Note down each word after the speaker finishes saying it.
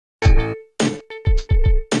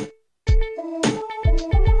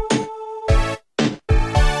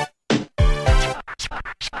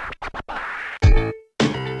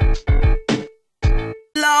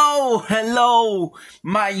to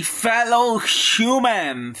my fellow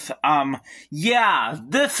humans. Yeah,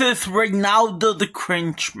 this is Ronaldo the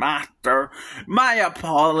Cringe Master. My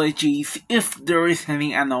apologies if there is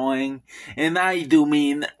any annoying, and I do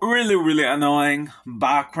mean really annoying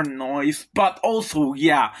background noise, but also,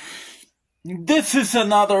 yeah, this is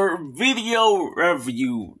another video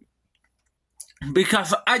review.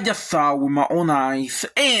 Because I just saw with my own eyes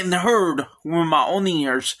and heard with my own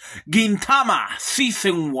ears Gintama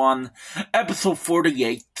Season 1 Episode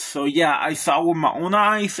 48. So yeah, I saw with my own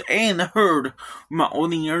eyes and heard with my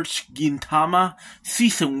own ears Gintama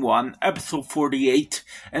Season 1 Episode 48.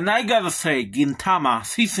 And I gotta say, Gintama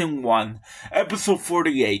Season 1 Episode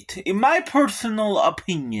 48, in my personal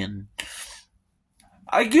opinion,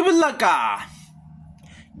 I give it like a...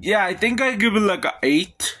 yeah, I think I give it like a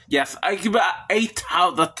 8. Yes, I give it an 8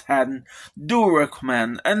 out of 10. Do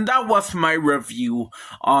recommend. And that was my review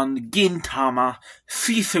on Gintama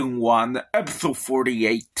Season 1, Episode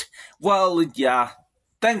 48. Well, yeah,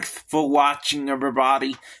 thanks for watching,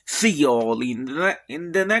 everybody. See you all in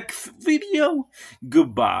the next video.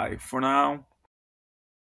 Goodbye for now.